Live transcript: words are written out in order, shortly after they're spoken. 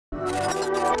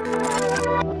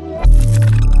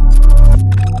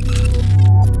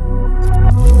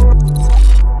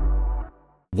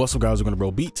What's up, guys? We're gonna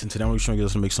𝗨𝗏𝗘𝗙𝗙, and today I'm gonna be showing you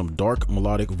guys how to make some dark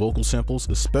melodic vocal samples,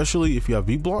 especially if you have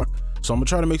beat block. So I'm gonna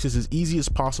try to make this as easy as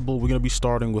possible. We're gonna be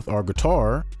starting with our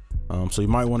guitar. So you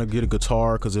might want to get a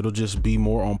guitar because it'll just be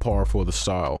more on par for the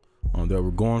style that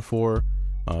we're going for.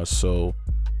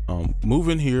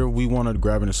 Moving here, we want to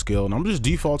grab in a scale, and I'm just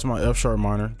default to my F sharp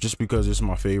minor just because it's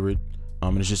my favorite.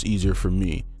 And it's just easier for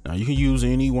me. Now you can use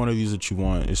any one of these that you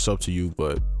want. It's up to you,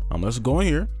 but let's go in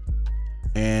here,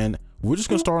 and we're just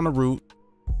gonna start on the root.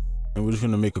 And we're just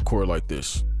gonna make a chord like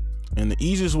this. And the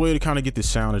easiest way to kind of get this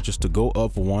sound is just to go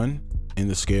up one in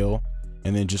the scale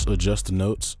and then just adjust the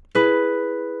notes.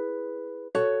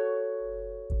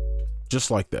 Just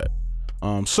like that.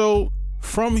 So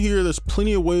from here, there's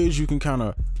plenty of ways you can kind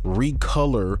of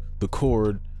recolor the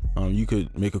chord. You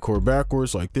could make a chord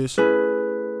backwards like this,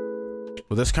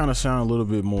 but that's kind of sound a little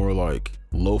bit more like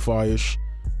lo-fi-ish.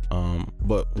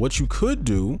 But what you could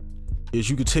do is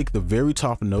you could take the very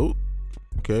top note.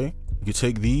 Okay, you could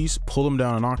take these, pull them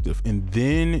down an octave, and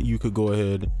then you could go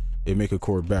ahead and make a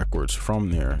chord backwards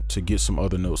from there to get some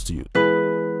other notes to use,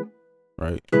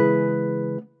 right?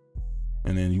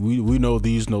 And then we know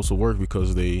these notes will work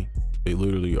because they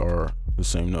literally are the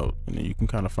same note. And then you can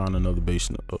kind of find another bass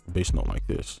note like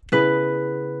this,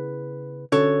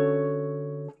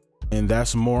 and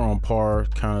that's more on par,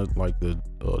 kind of like the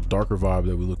darker vibe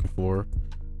that we're looking for.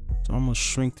 So I'm gonna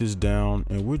shrink this down,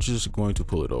 and we're just going to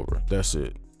pull it over. That's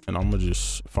it. And I'm gonna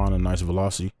just find a nice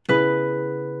velocity.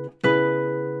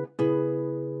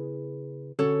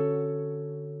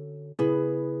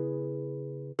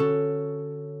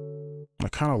 I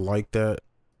kind of like that.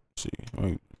 Let's see,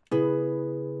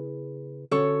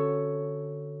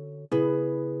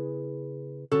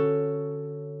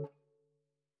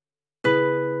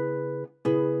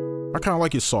 I kind of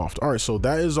like it soft. All right, so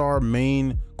that is our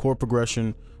main chord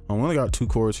progression. I only got 2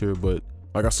 chords here, but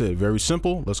like I said, very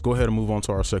simple. Let's go ahead and move on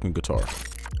to our second guitar.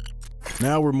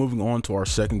 Now we're moving on to our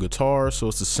second guitar. So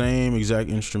it's the same exact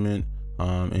instrument.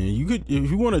 And you could, if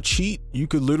you want to cheat, you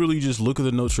could literally just look at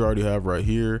the notes you already have right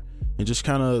here and just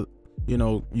kind of, you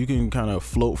can kind of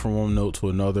float from one note to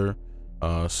another.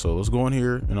 So let's go in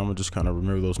here, and I'm gonna just kind of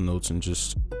remember those notes and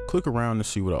just click around and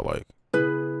see what I like.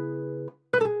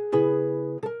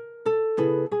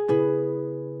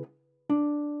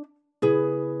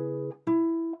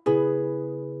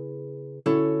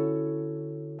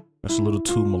 That's a little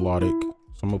too melodic, so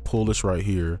I'm gonna pull this right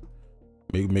here,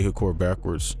 make a chord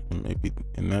backwards,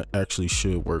 and that actually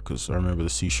should work because I remember the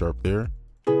C sharp there.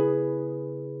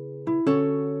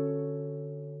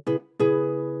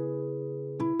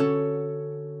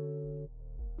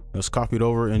 Let's copy it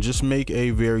over and just make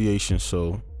a variation.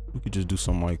 So we could just do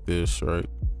something like this, right?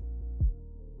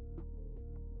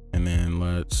 And then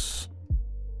let's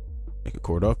make a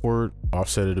chord upward,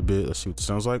 offset it a bit. Let's see what this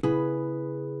sounds like.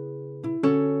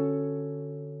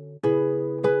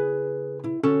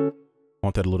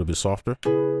 Want that a little bit softer.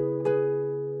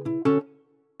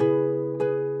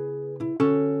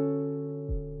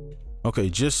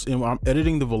 Okay, I'm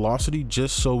editing the velocity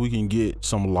just so we can get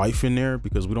some life in there,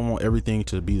 because we don't want everything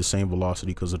to be the same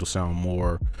velocity because it'll sound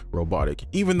more robotic,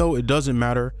 even though it doesn't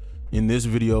matter in this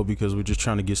video because we're just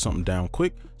trying to get something down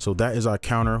quick. So that is our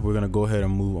counter. We're gonna go ahead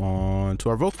and move on to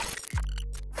our vocal.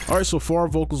 All right, so for our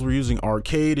vocals, we're using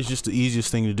Arcade. It's just the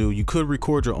easiest thing to do. You could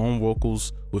record your own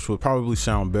vocals, which would probably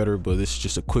sound better, but this is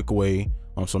just a quick way.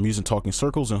 So I'm using Talking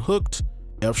Circles and Hooked,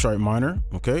 F sharp minor,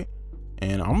 okay?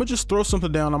 And I'm gonna just throw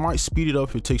something down. I might speed it up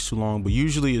if it takes too long, but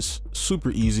usually it's super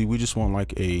easy. We just want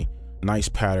like a nice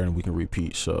pattern we can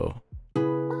repeat, so.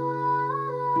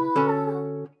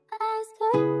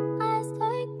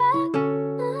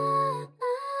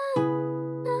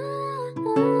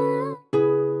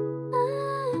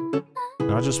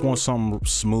 I just want something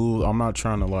smooth. I'm not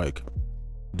trying to like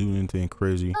do anything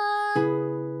crazy.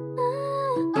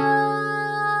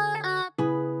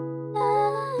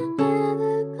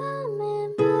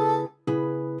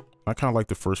 I kind of like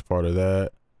the first part of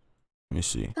that. Let me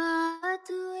see.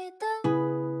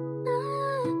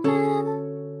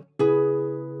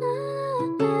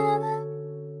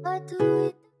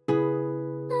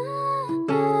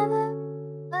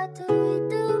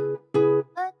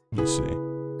 Let me see.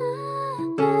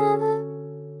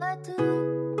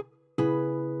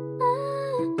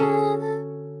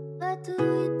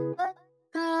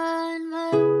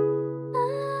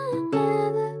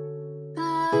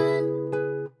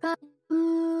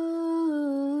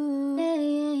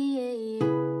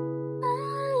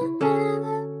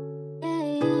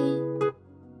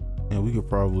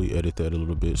 probably edit that a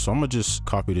little bit. So I'm gonna just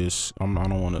copy this. I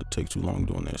don't want to take too long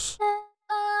doing this.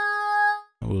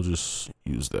 We'll just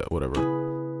use that, whatever.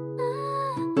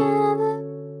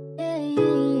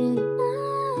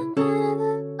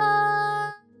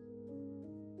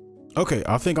 Okay,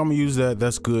 I think I'm gonna use that.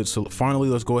 That's good. So finally,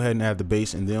 let's go ahead and add the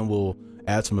bass, and then we'll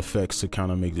add some effects to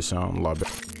kind of make this sound a lot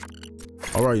better.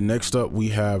 All right, next up we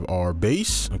have our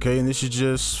bass. Okay, and this is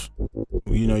just,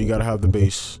 you know, you gotta have the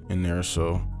bass in there.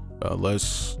 So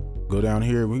let's go down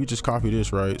here. We can just copy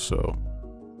this, right? So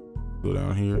go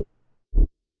down here.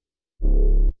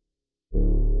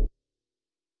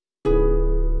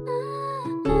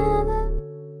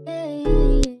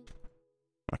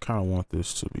 I kind of want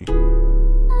this to be.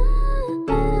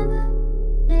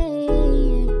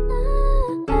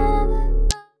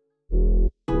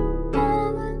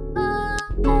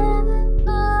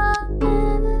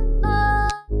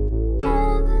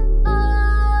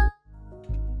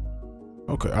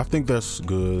 Okay, I think that's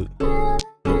good.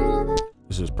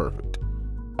 This is perfect.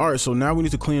 All right, so now we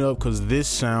need to clean it up because this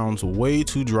sounds way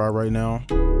too dry right now.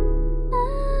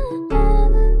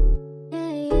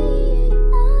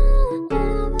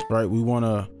 Right, we want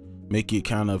to make it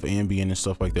kind of ambient and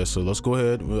stuff like that. So let's go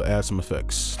ahead and we'll add some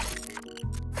effects.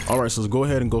 All right, so let's go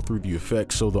ahead and go through the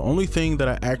effects. So the only thing that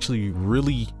I actually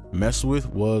really messed with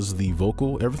was the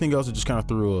vocal. Everything else I just kind of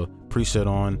threw a preset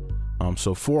on.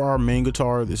 So for our main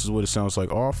guitar, this is what it sounds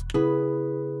like off.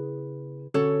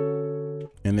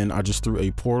 And then I just threw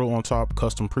a portal on top,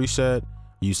 custom preset,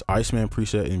 use Iceman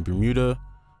preset in Bermuda.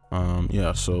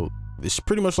 Yeah, so it's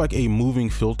pretty much like a moving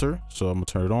filter. So I'm gonna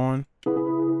turn it on.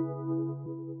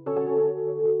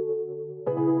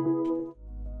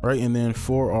 Right, and then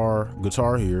for our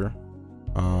guitar here,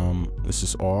 this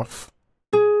is off.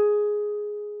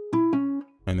 And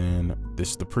then this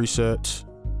is the preset,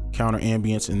 counter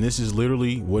ambience, and this is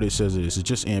literally what it says it is. It's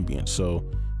just ambience. So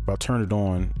if I turn it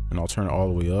on, and I'll turn it all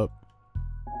the way up.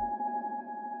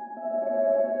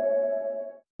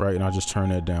 Right, and I just turn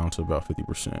that down to about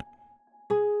 50%.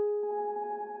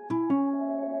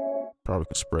 Probably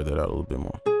could spread that out a little bit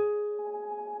more.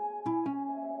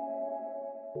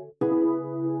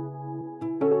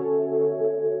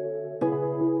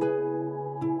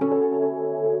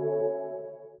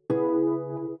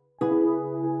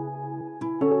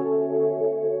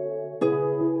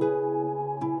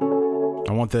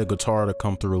 I want that guitar to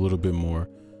come through a little bit more.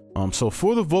 So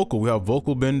for the vocal, we have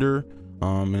vocal bender,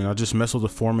 and I just messed with the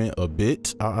format a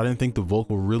bit. I didn't think the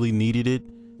vocal really needed it,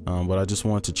 but I just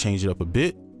wanted to change it up a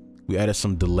bit. We added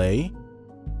some delay,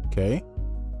 okay,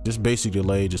 just basic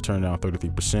delay, just turn it down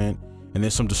 33%, and then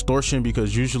some distortion,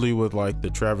 because usually with like the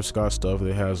Travis Scott stuff,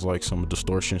 it has like some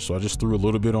distortion, so I just threw a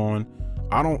little bit on.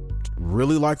 I don't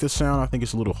really like the sound. I think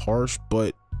it's a little harsh,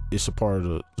 but it's a part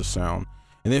of the sound.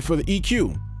 And then for the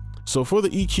EQ, so for the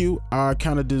EQ, I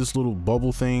kind of did this little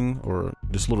bubble thing, or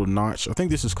this little notch. I think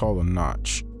this is called a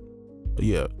notch. But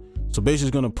yeah, so basically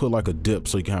it's gonna put like a dip,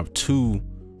 so you can have two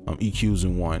EQs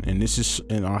in one. And this is,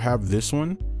 and I'll have this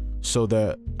one so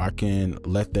that I can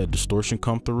let that distortion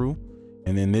come through.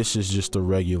 And then this is just a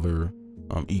regular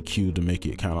EQ to make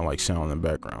it kind of like sound in the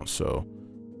background. So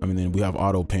I mean, then we have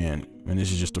auto pan, and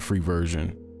this is just a free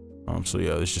version. So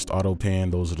yeah, it's just auto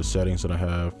pan. Those are the settings that I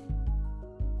have.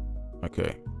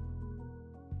 Okay.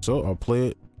 So I'll play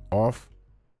it off.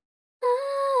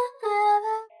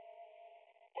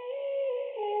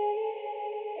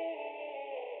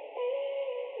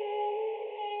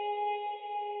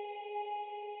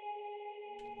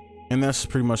 And that's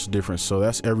pretty much the difference. So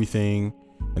that's everything.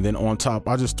 And then on top,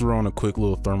 I just threw on a quick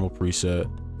little thermal preset,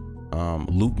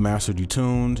 loop master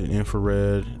detuned and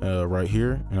infrared right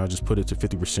here. And I just put it to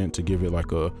 50% to give it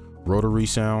like a rotary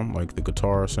sound, like the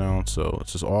guitar sound. So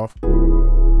it's just off.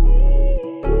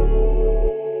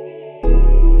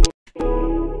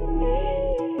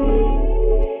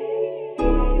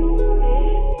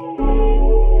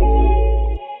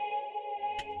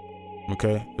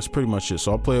 Okay, that's pretty much it.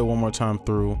 So I'll play it one more time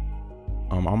through.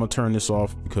 I'm gonna turn this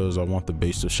off because I want the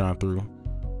bass to shine through.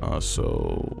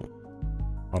 So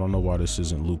I don't know why this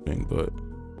isn't looping, but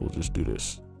we'll just do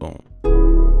this. Boom.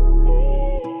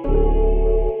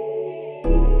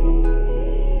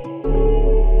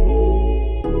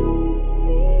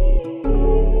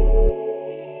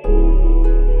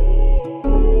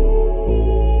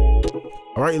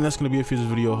 All right, and that's gonna be it for this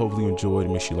video. Hopefully you enjoyed.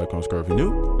 Make sure you like, comment, subscribe if you're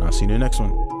new, and I'll see you in the next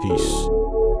one. Peace.